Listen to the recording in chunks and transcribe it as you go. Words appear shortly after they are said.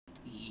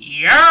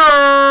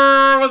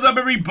Yeah, what's up,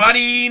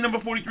 everybody? Number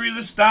 43 of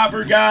the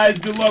stopper, guys.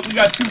 Good luck. We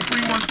got 2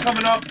 free ones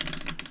coming up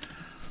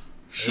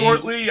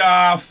shortly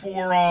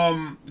for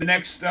the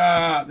next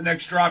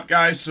drop,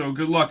 guys. So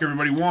good luck,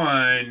 everybody.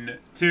 1,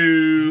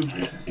 2,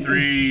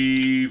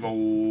 3,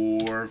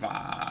 4,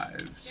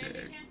 5, 6.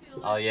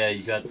 Oh yeah,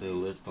 you got the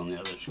list on the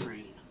other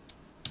screen.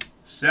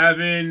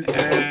 7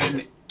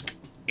 and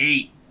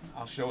 8.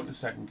 I'll show it in a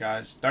second,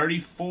 guys.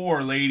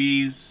 34,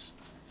 ladies.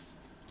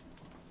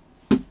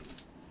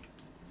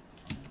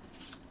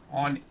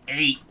 On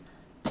 8.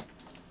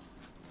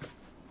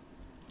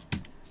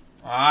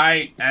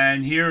 Alright,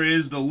 and here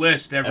is the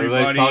list, everybody.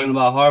 Everybody's talking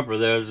about Harper.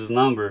 There's his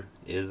number.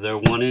 Is there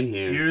one in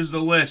here? Here's the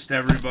list,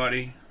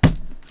 everybody.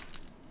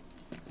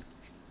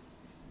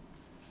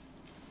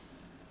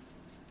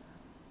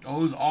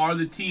 Those are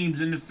the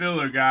teams in the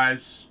filler,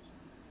 guys.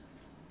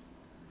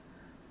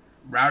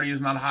 Rowdy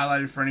is not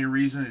highlighted for any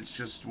reason. It's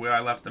just where I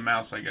left the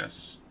mouse, I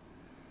guess.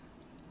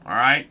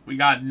 Alright, we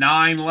got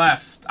 9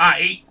 left.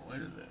 8. Where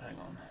is it? Hang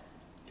on.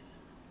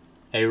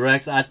 Hey,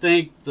 Rex, I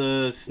think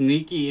the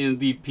sneaky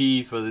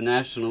MVP for the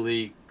National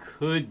League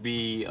could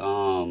be,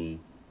 9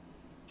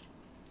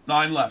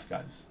 left,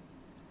 guys.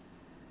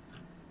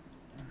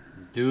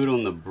 Dude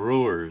on the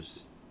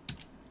Brewers.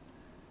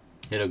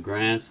 Hit a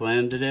grand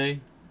slam today.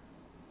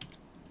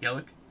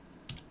 Yelich?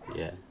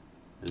 Yeah.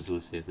 I just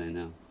want to see if they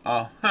know.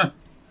 Oh,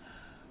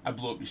 I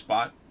blew up your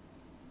spot.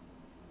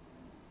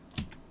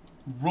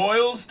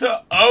 Royals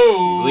to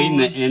O's. Leading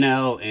the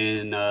NL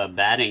in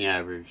batting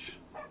average.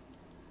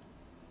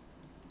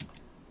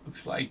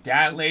 Looks like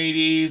that,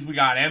 ladies. We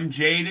got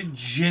MJ to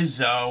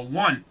Jizzo.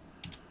 1.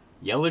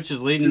 Yelich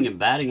is leading in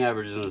batting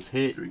averages and has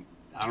hit. 3.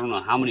 I don't know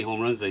how many home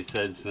runs they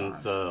said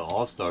since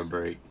All-Star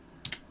break.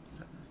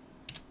 7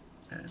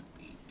 and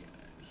 8,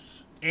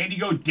 guys. Andy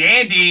go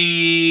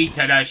dandy to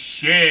the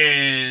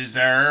Shizzer.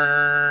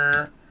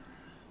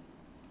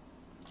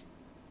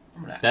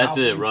 That's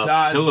it, Rob.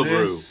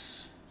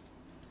 Killebrew.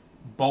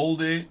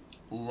 Bold it,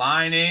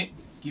 line it,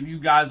 give you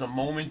guys a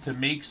moment to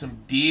make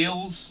some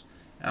deals.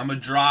 I'm going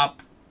to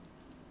drop,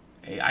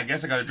 I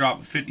guess I got to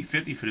drop a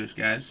 50-50 for this,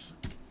 guys.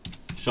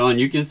 Sean,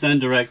 you can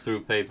send direct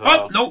through PayPal.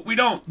 Oh, nope, we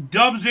don't.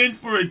 Dubs in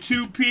for a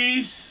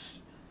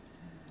 2-piece.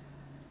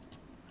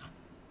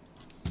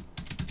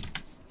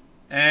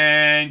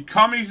 And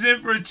Cummings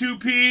in for a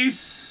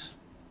 2-piece.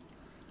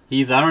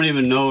 Heath, I don't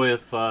even know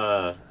if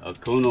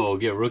Acuna will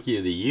get Rookie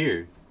of the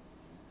Year.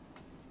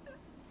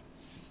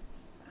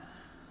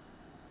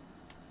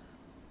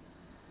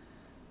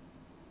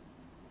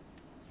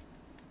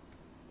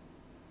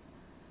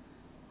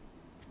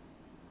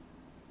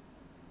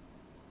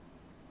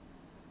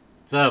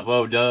 What's up,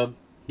 O-Dub?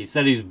 He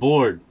said he's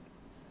bored.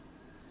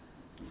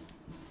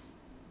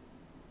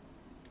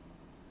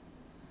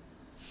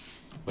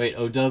 Wait,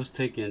 O-Dub's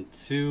taking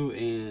 2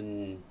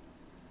 in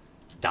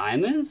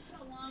diamonds?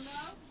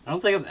 I don't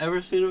think I've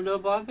ever seen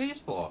O-Dub buy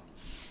baseball.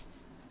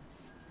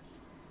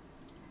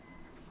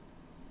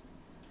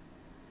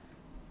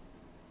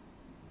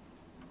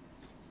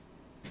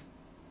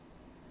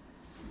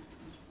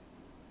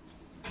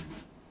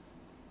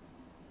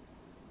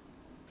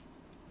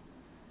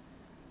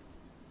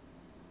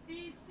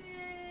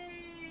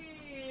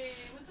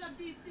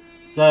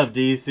 What's up,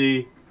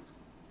 DC?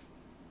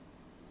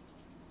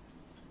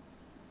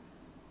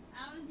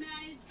 How was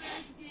Maddie's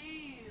first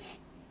game?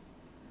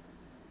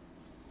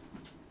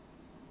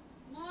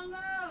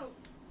 Longo!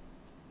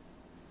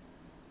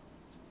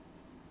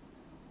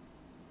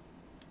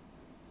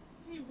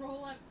 Hey,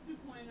 Rolex 2.0.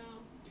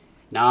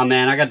 Nah,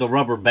 man, I got the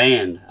rubber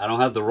band. I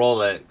don't have the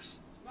Rolex.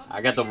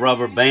 I got the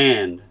rubber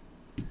band.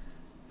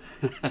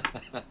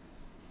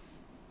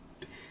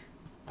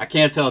 I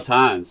can't tell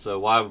time, so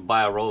why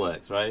buy a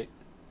Rolex, right?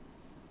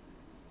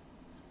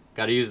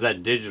 Gotta use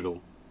that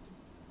digital.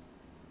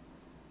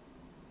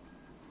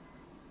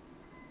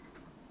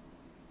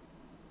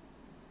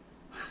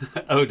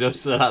 Oh,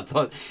 just said I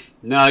thought.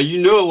 No,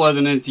 you knew it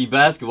wasn't NT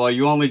basketball.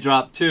 You only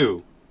dropped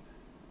 2.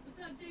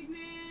 What's up, Dig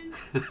Man?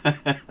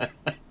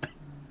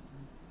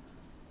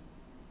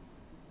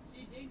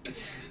 Gee, Dig's getting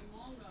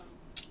Longo.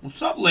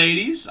 What's up,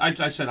 ladies? I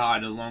said hi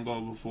to Longo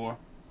before.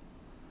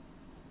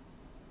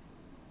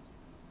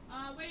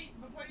 Wait,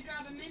 before you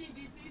drop a mini,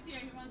 DC's here.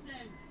 He wants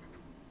in.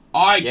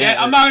 Alright, Yeah,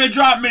 I'm not going to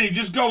drop many.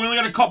 Just go. We only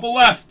got a couple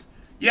left.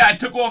 Yeah, I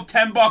took off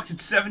 $10.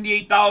 It's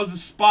 $78 a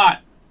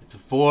spot. It's a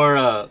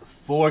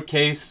 4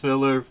 case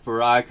filler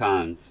for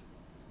icons.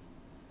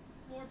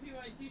 4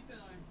 PYT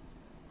filler.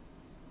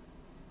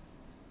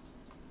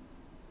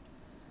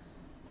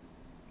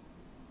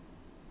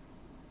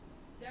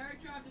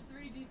 Derek dropped a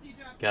 3, DC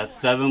dropped 4. Got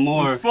 7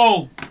 more. We're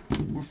full.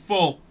 We're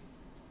full.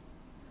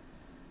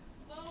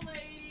 Full,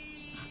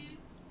 ladies.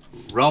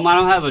 Rome, I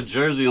don't have a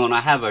jersey on.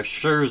 I have a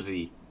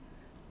Schurzy.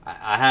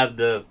 I have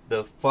the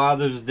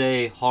Father's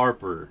Day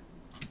Harper.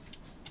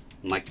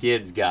 My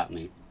kids got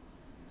me.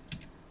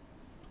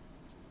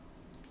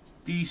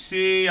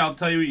 DC, I'll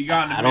tell you what you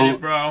got in a I minute,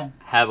 don't bro.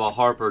 have a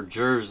Harper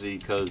jersey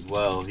because,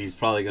 well, he's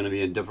probably going to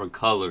be in different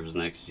colors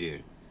next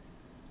year.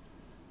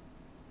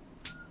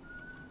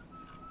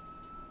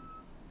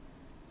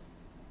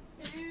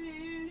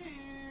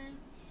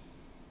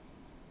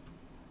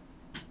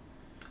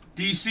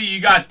 DC, you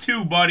got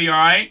 2, buddy, all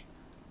right?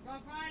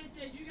 Friday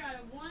says you got a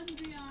 1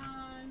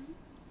 beyond.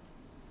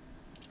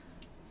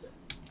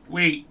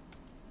 Wait.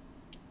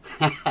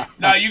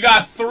 No, you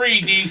got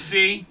 3,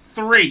 DC.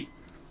 3.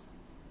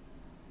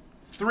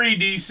 3,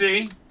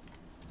 DC.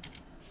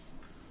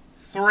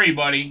 3,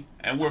 buddy.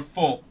 And we're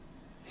full.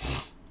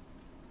 Eggs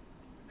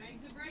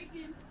are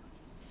breaking.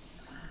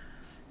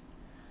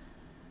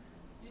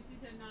 DC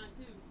said not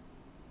 2.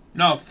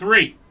 No,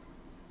 3.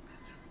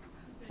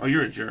 Oh,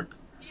 you're a jerk.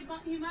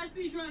 He must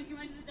be drunk. He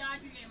went to the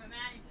Dodger game with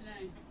Maddie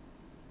today.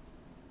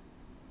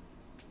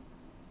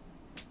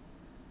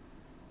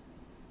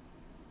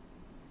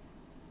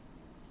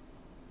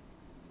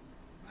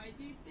 Right,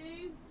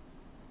 DC?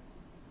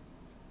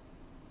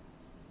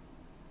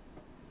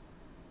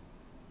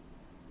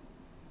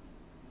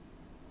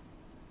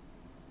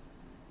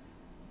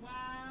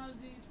 Wow,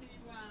 DC,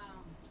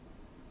 wow.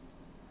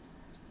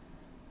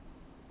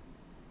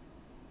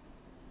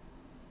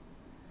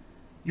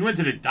 You went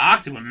to the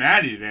doctor with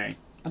Maddie today.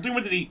 I think you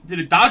went to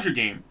the Dodger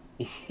game.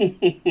 Bye,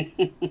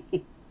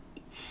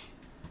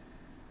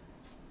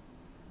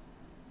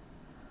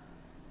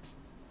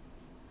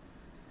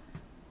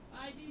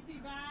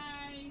 DC,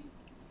 bye.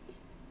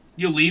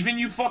 You leaving,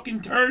 you fucking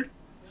turd?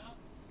 Yep.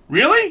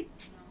 Really? No.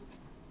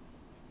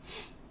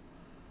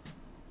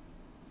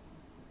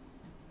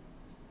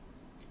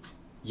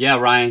 Yeah,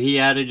 Ryan, he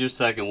added your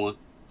second one.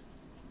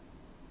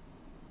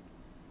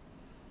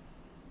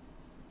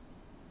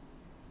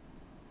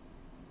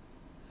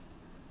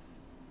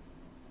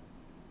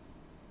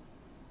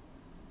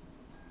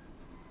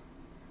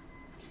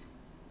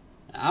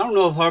 I don't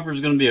know if Harper's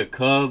gonna be a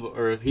Cub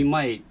or if he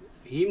might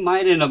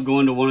end up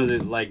going to one of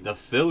the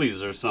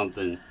Phillies or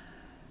something.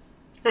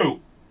 Who?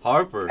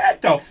 Harper.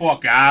 Get the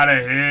fuck out of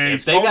here. If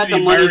He's they going got to the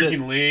the money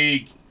American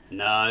League.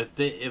 No,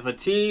 if a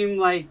team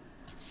like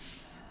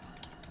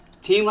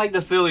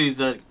the Phillies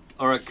that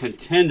are a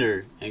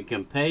contender and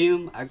can pay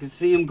him, I can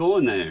see him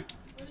going there.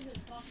 What is it?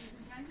 Fucking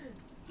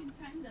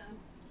contender.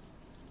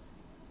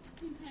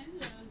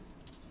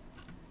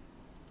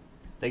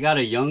 They got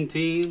a young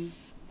team,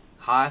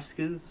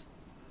 Hoskins.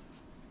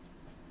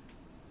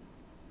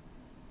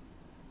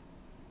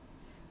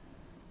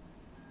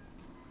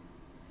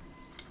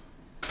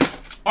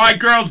 All right,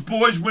 girls,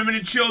 boys, women,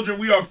 and children,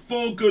 we are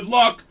full. Good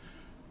luck.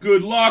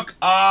 Good luck.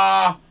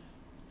 The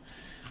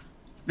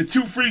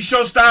 2 free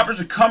showstoppers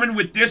are coming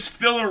with this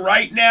filler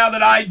right now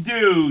that I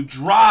do.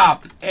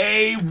 Drop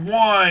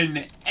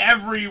A1,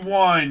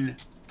 everyone.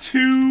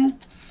 2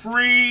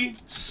 free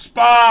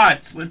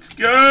spots. Let's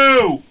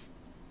go.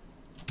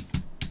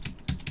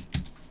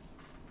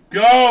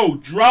 Go.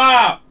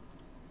 Drop.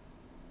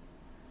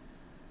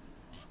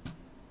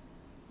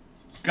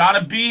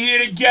 Gotta be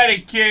here to get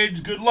it, kids.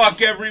 Good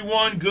luck,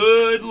 everyone.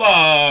 Good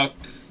luck.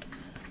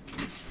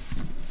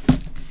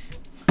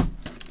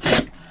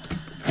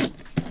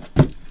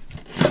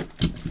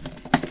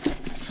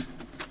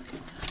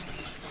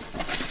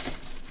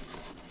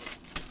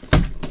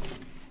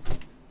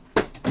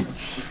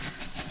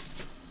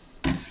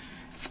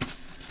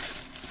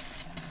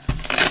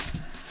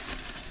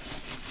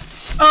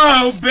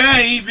 Oh,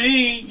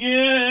 baby,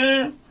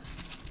 yeah.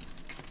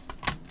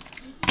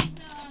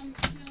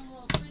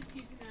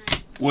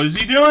 What is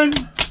he doing?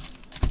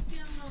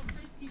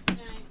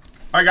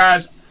 Alright,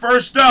 guys.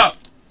 First up,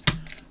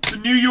 the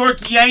New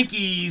York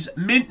Yankees.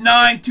 Mint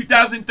 9,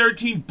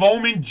 2013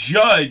 Bowman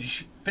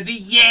Judge for the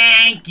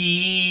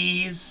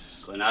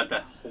Yankees. Going out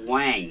to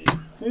Huang.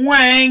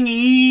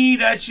 Wangy,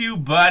 that's you,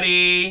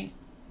 buddy.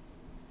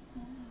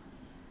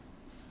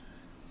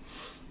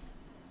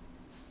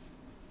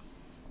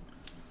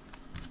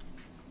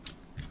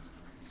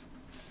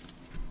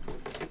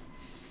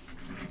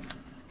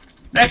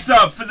 Next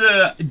up, for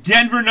the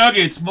Denver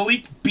Nuggets,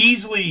 Malik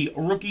Beasley,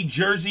 rookie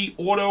jersey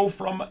auto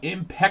from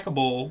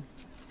Impeccable.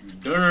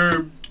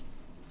 Derb.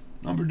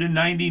 Numbered to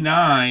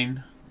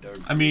 99.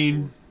 Derb. I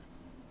mean,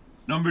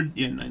 numbered,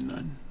 yeah,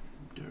 99.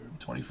 Derb,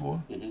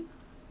 24. Mm-hmm.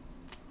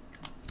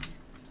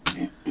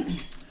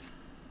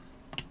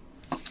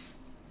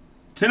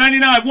 To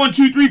 99, 1,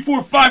 2, 3,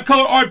 4, 5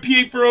 color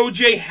RPA for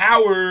OJ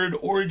Howard,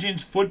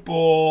 Origins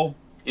Football.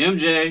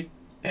 MJ.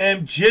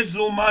 And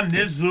Jizzle my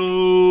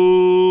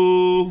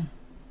nizzle.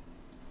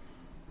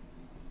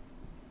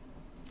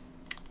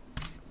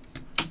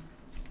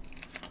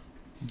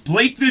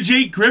 Blake the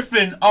Jake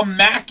Griffin,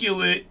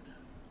 Immaculate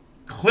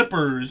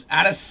Clippers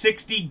out of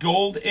 60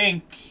 gold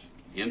ink.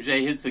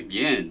 MJ hits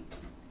again.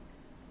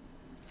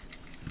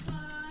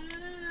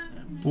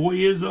 Boy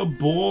is a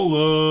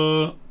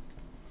baller.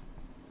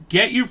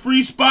 Get your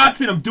free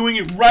spots in. I'm doing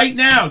it right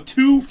now.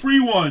 2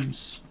 free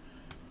ones.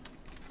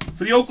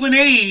 For the Oakland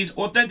A's,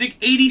 authentic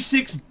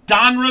 86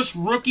 Donruss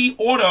rookie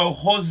auto,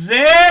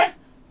 Jose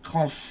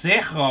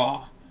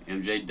Canseco.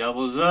 MJ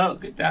doubles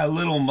up. Look at that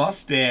little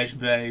mustache,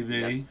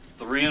 baby.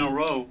 3 in a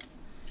row.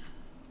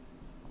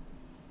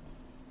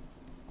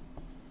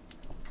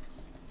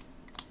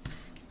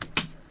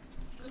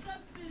 What's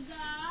up,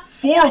 SZA?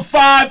 4 of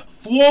 5,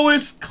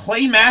 flawless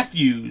Clay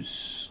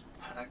Matthews.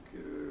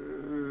 Packers.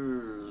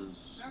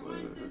 Remember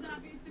when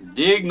SZA used to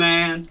Dig,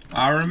 man.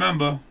 I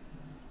remember.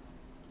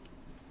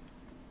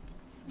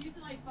 You used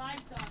to like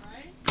 5-star,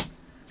 right?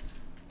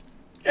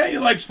 Yeah, he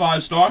likes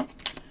 5-star.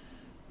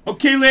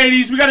 Okay,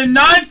 ladies, we got a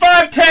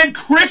 9/5/10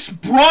 Chris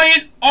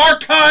Bryant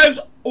Archives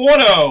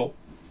Auto.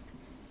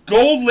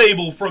 Gold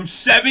label from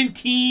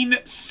 17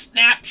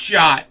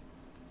 Snapshot.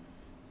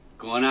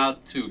 Going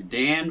out to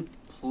Dan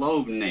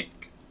Plovnik.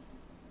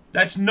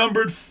 That's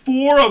numbered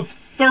 4 of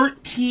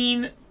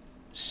 13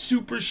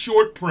 super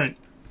short print.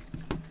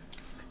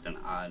 An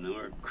odd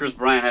number. Chris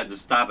Bryant had to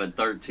stop at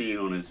 13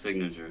 on his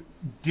signature.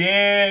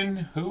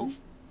 Dan who?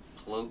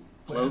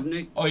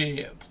 Plovnik? Oh,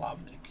 yeah,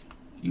 Plovnik.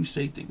 You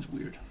say things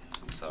weird.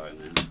 I'm sorry,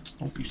 man.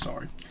 Don't be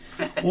sorry.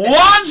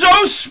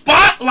 Lonzo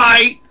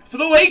Spotlight for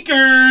the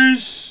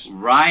Lakers.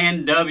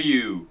 Ryan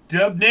W.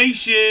 Dub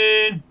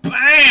Nation.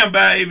 Bam,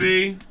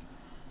 baby.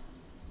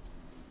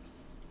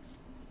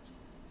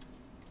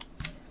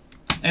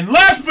 And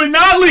last but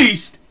not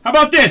least, how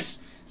about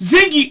this?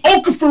 Zingy,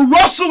 Okafor,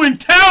 Russell, and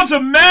Towns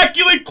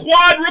Immaculate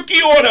Quad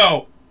Rookie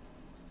Auto.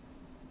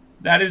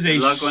 That is a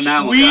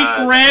sweet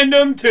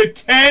random to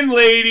 10,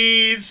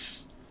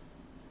 ladies.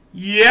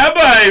 Yeah,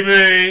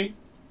 baby.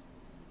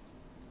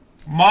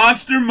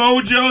 Monster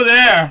mojo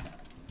there.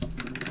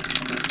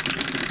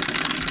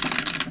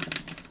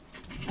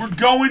 We're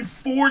going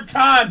 4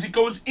 times. It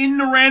goes in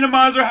the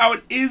randomizer how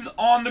it is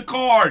on the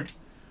card.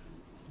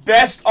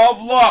 Best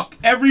of luck.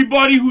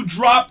 Everybody who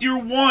dropped your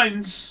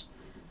ones,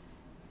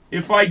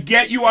 if I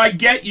get you, I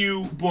get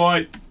you,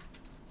 but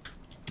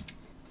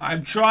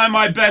I'm trying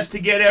my best to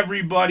get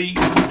everybody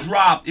who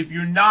dropped. If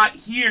you're not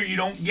here, you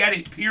don't get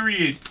it,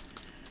 period.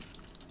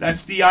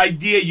 That's the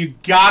idea. You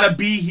gotta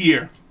be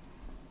here.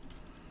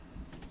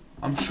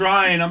 I'm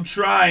trying.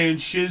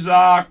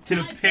 Shizak to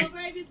the pick.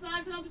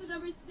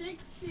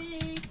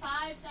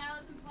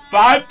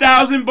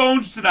 5,000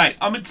 bones tonight.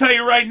 I'm going to tell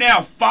you right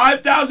now,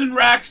 5,000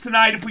 racks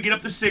tonight if we get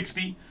up to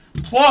 60.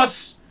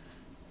 Plus,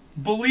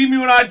 believe me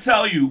when I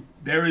tell you,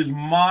 there is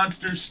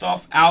monster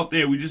stuff out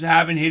there. We just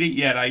haven't hit it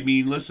yet. I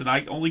mean, listen,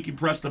 I only can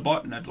press the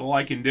button. That's all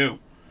I can do.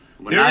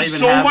 There is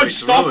so much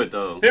stuff.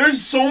 There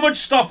is so much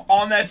stuff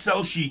on that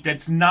sell sheet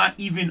that's not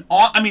even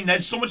on. I mean,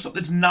 there's so much stuff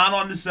that's not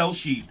on the sell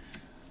sheet.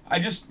 I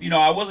just,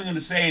 I wasn't going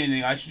to say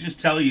anything. I should just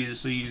tell you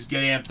so you just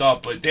get amped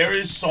up. But there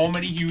is so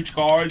many huge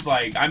cards.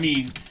 Like, I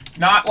mean,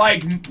 not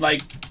like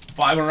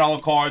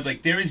 $500 cards.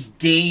 Like, there is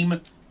game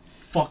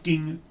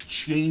fucking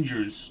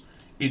changers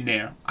in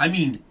there. I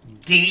mean,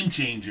 game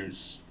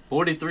changers.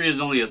 43 is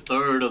only a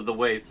third of the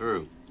way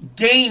through.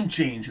 Game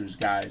changers,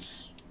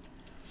 guys.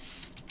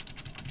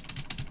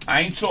 I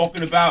ain't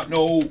talking about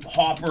no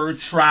Harper,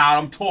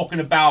 Trout. I'm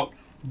talking about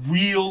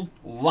real,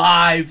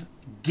 live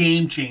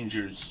game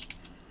changers.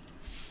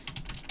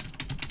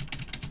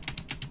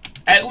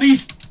 At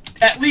least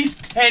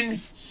 10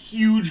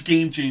 huge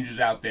game changers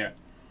out there.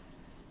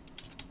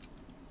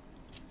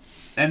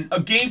 And a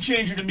game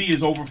changer to me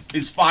is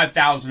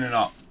 5,000 and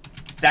up.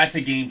 That's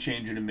a game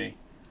changer to me.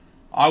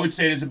 I would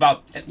say there's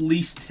about at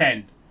least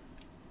 10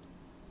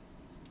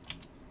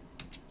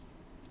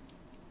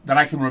 that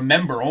I can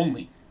remember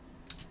only.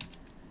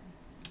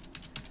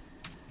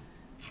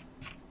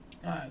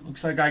 Alright,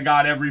 looks like I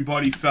got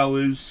everybody,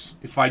 fellas.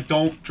 If I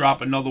don't,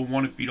 drop another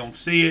one if you don't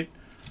see it.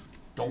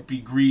 Don't be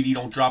greedy.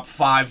 Don't drop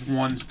 5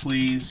 ones,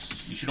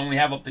 please. You should only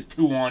have up to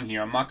 2 on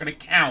here. I'm not gonna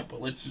count, but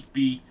let's just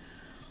be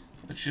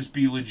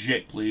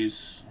legit,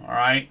 please. All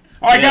right,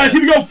 guys.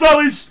 Here we go,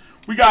 fellas.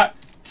 We got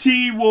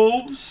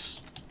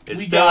T-Wolves.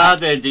 It's still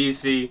out there,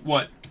 DC.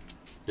 What?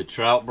 The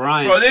Trout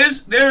Bryant. Bro,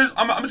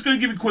 I'm just gonna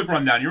give you a quick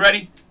rundown. You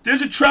ready?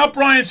 There's a Trout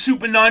Bryant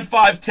Super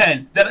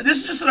 9/5/10.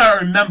 This is just that I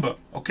remember.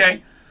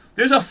 Okay.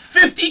 There's a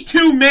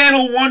 52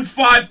 Mantle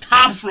 1/5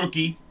 Topps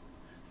rookie.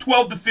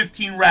 12 to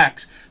 15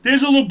 racks.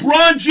 There's a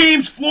LeBron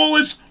James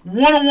Flawless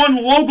 101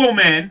 Logo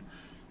Man.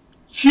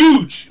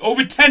 Huge.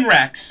 Over 10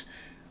 racks.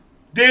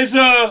 There's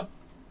a...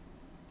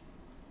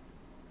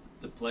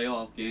 The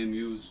playoff game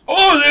used.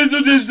 Oh,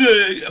 there's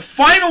the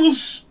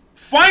Finals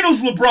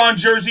LeBron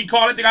jersey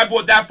card. I think I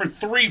bought that for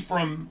 3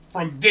 from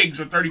Diggs,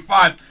 or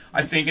 35,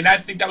 I think. And I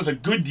think that was a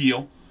good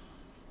deal.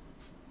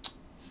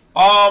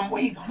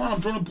 Wait, come on.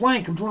 I'm drawing a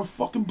blank. I'm drawing a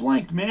fucking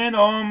blank, man.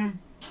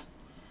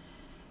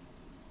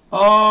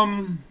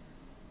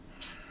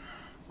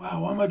 Wow,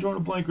 why am I drawing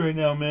a blank right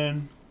now,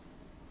 man?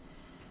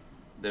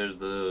 There's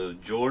the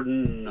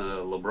Jordan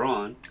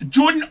LeBron.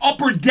 Jordan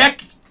Upper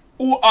Deck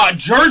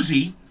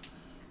jersey.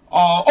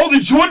 The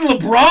Jordan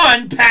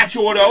LeBron patch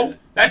auto. Yeah.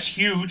 That's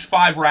huge.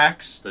 5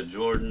 racks. The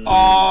Jordan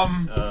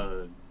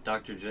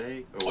Dr.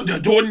 J? Or the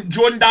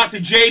Jordan Dr.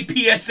 J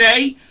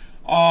PSA.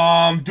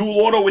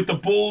 Dual auto with the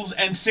Bulls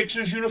and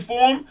Sixers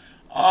uniform.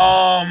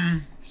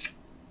 Half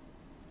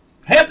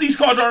these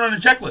cards aren't on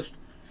the checklist.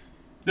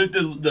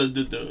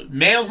 The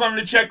Mantle's not on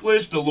the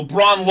checklist. The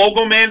LeBron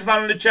Logo Man's not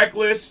on the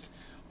checklist.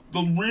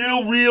 The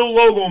real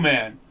Logo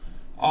Man.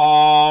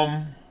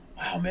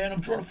 Wow, man, I'm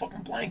drawing a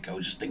fucking blank. I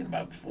was just thinking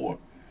about it before.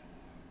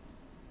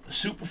 The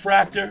Super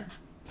Fractor.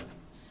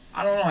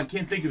 I don't know. I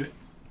can't think of it.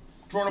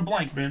 I'm drawing a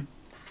blank, man.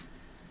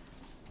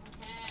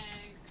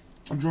 Okay.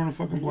 I'm drawing a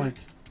fucking blank.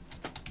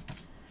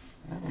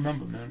 I don't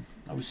remember, man.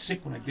 I was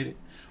sick when I did it.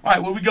 All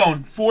right, where we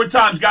going? 4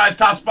 times, guys.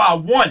 Top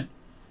spot. 1,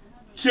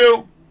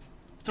 2,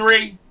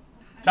 3.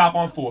 Top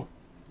on 4.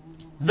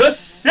 The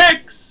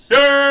Sixers.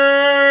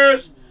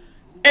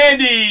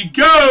 Andy,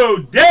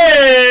 go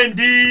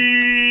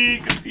dandy.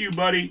 Good for you,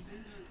 buddy.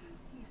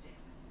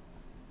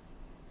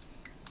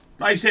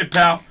 Nice hit,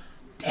 pal.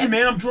 Damn,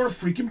 man, I'm drawing a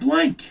freaking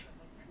blank.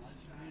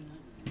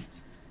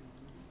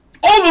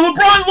 Oh,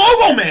 the LeBron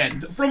logo,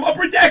 man. From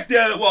Upper Deck.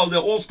 The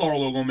All-Star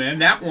logo, man.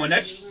 That one,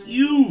 that's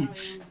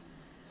huge.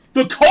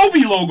 The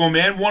Kobe logo,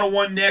 man.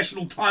 101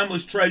 National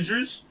Timeless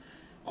Treasures.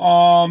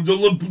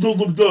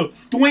 The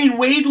Dwayne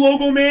Wade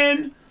logo,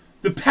 man.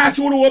 The patch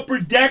auto Upper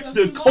Deck.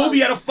 The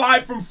Kobe out of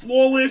 5 from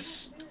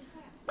Flawless.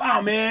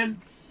 Wow, man.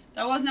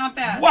 That was not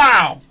fast.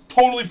 Wow.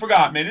 Totally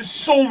forgot, man. There's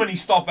so many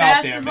stuff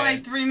out there, man. Fast is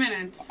like 3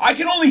 minutes. I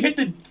can only hit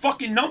the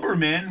fucking number,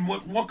 man.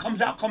 What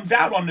comes out on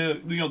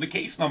the the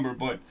case number,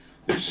 but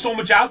there's so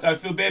much out there. I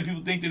feel bad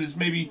people think that it's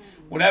maybe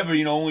whatever,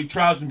 only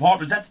Trouts and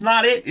Harpers. That's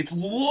not it. It's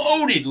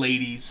loaded,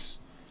 ladies.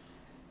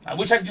 I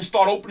wish I could just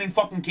start opening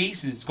fucking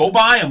cases. Go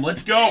buy them.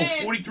 Let's go.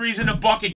 43's in the bucket.